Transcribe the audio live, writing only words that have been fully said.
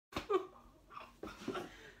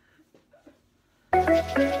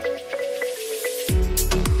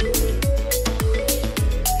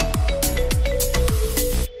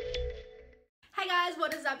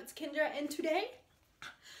What is up? It's Kendra, and today,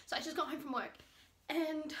 so I just got home from work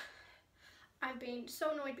and I've been so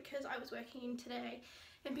annoyed because I was working today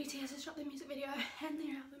and BTS has dropped their music video and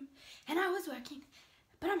their album and I was working,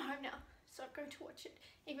 but I'm home now, so I'm going to watch it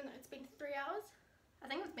even though it's been 3 hours. I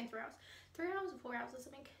think it's been 3 hours. 3 hours or 4 hours or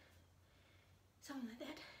something like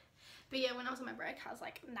that. But yeah, when I was on my break I was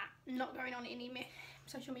like, nah, not going on any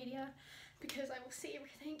social media because I will see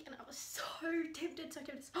everything, and I was so tempted.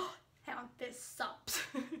 Oh, hang on, there's subs.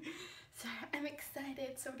 So I'm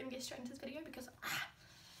excited. So we're gonna get straight into this video because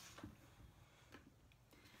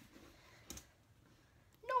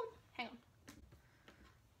no, hang on.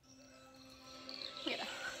 We gotta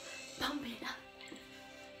bump it up.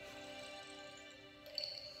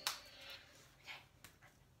 Okay.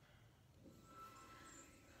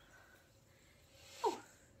 Oh,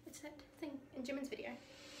 it's that thing in Jimin's video.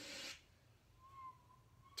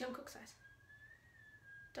 Jungkook size.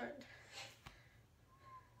 Don't.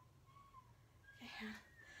 Okay.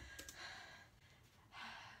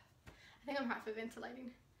 I think I'm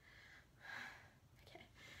hyperventilating. Okay.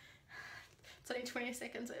 It's only 20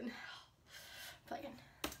 seconds in. Play again.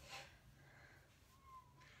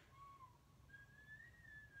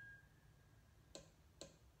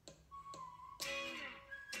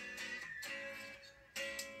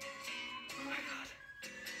 Oh my god.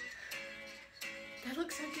 That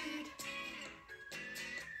looks so good.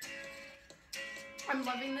 I'm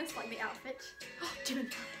loving this, like the outfit. Oh,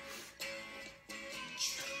 Jimin.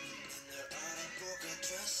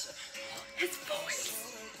 His voice.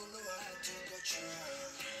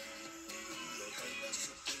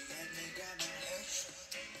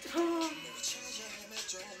 Oh.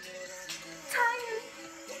 Tired.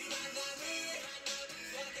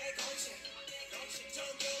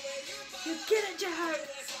 You get it, Joe.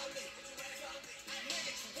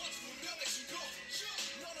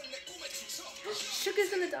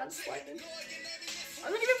 Sugar's in the dance slide.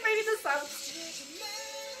 I'm not even ready to sound.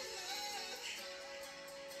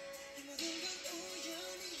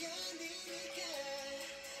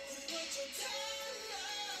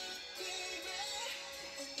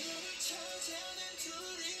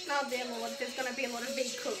 Oh dear Lord, there's gonna be a lot of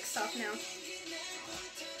V-Cook stuff now.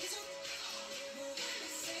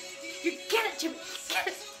 You get it, Jimmy, get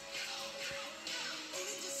it!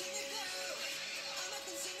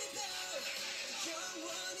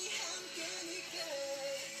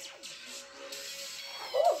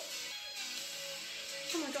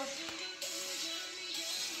 Oh my god.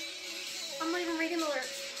 I'm not even reading the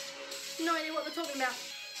lyrics. No idea what they're talking about.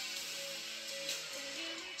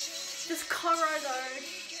 This Koro though.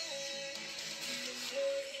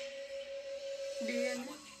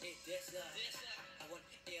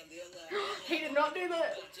 He did not do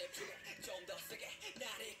that.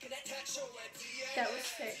 That was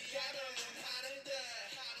sick.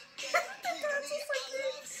 The dance is so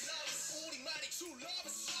cute.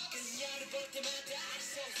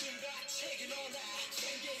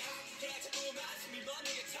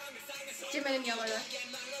 Jimin in yellow though.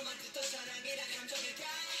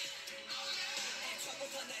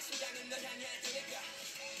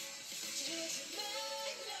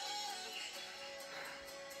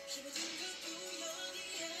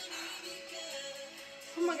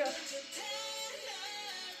 Oh my god.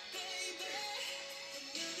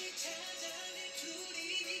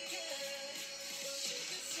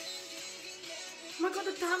 Oh my god,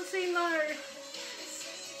 the dancing though.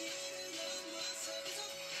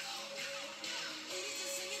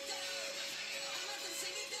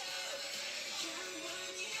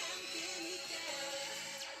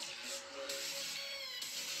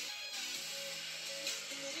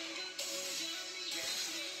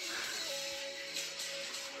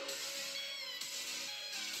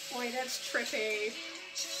 Wait, that's trippy.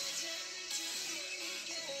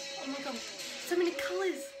 Oh my god, so many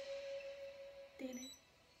colours.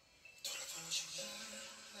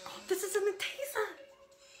 Oh, this is in the teaser.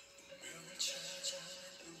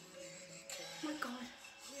 Oh my god.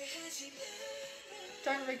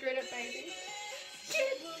 Don't regret it, baby.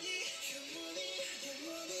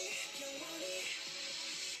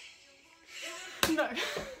 No.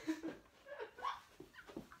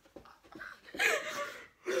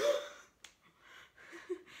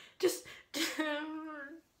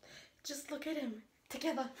 Just look at him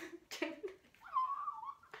together.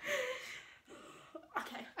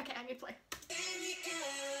 Okay, I need to play.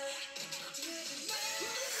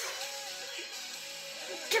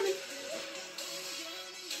 Come in.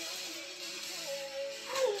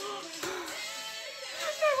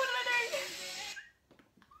 No, what am I doing?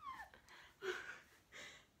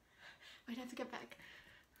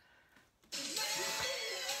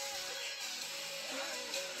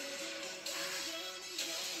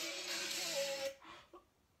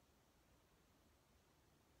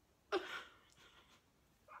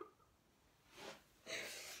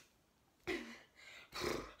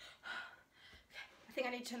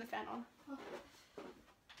 need to turn the fan on. Oh.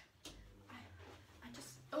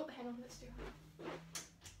 Oh, hang on, let's do it.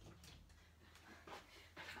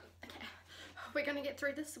 Okay, we're gonna get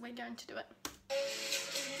through this, so we're going to do it.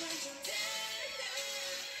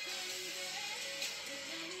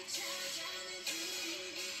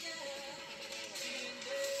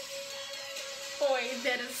 Boy,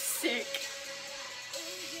 that is sick.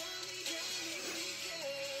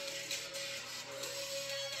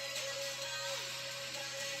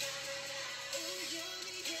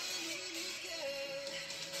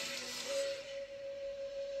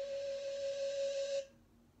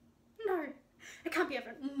 No, it can't be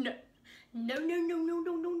ever. No. No, no, no, no,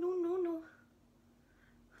 no, no, no, no, no.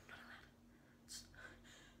 I'm not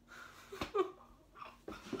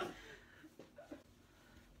allowed.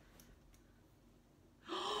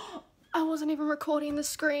 I wasn't even recording the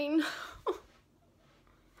screen.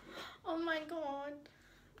 Oh my god.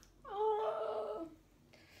 Oh.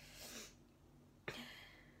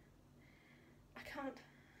 I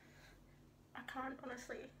can't,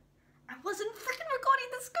 honestly. I wasn't freaking recording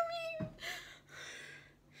the screen.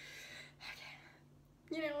 Okay.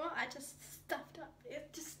 You know what? I just stuffed up.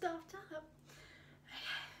 It just stuffed up.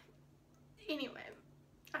 Okay. Anyway,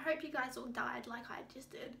 I hope you guys all died like I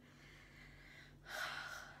just did.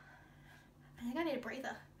 I think I need a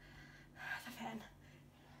breather. The fan.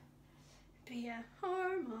 But yeah,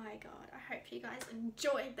 oh my god, I hope you guys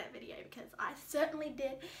enjoyed that video because I certainly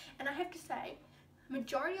did. And I have to say,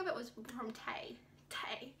 majority of it was from Tay.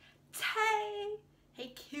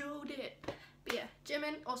 He killed it. But yeah,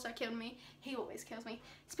 Jimin also killed me. He always kills me,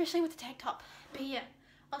 especially with the tank top. But yeah,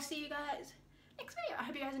 I'll see you guys next video. I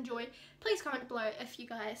hope you guys enjoyed. Please comment below if you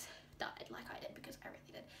guys died like I did, because I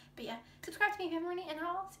really did. But yeah, subscribe to me if you haven't already, and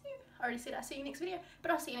I'll see you. I already said I'll see you next video, but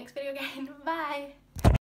I'll see you next video again. Bye.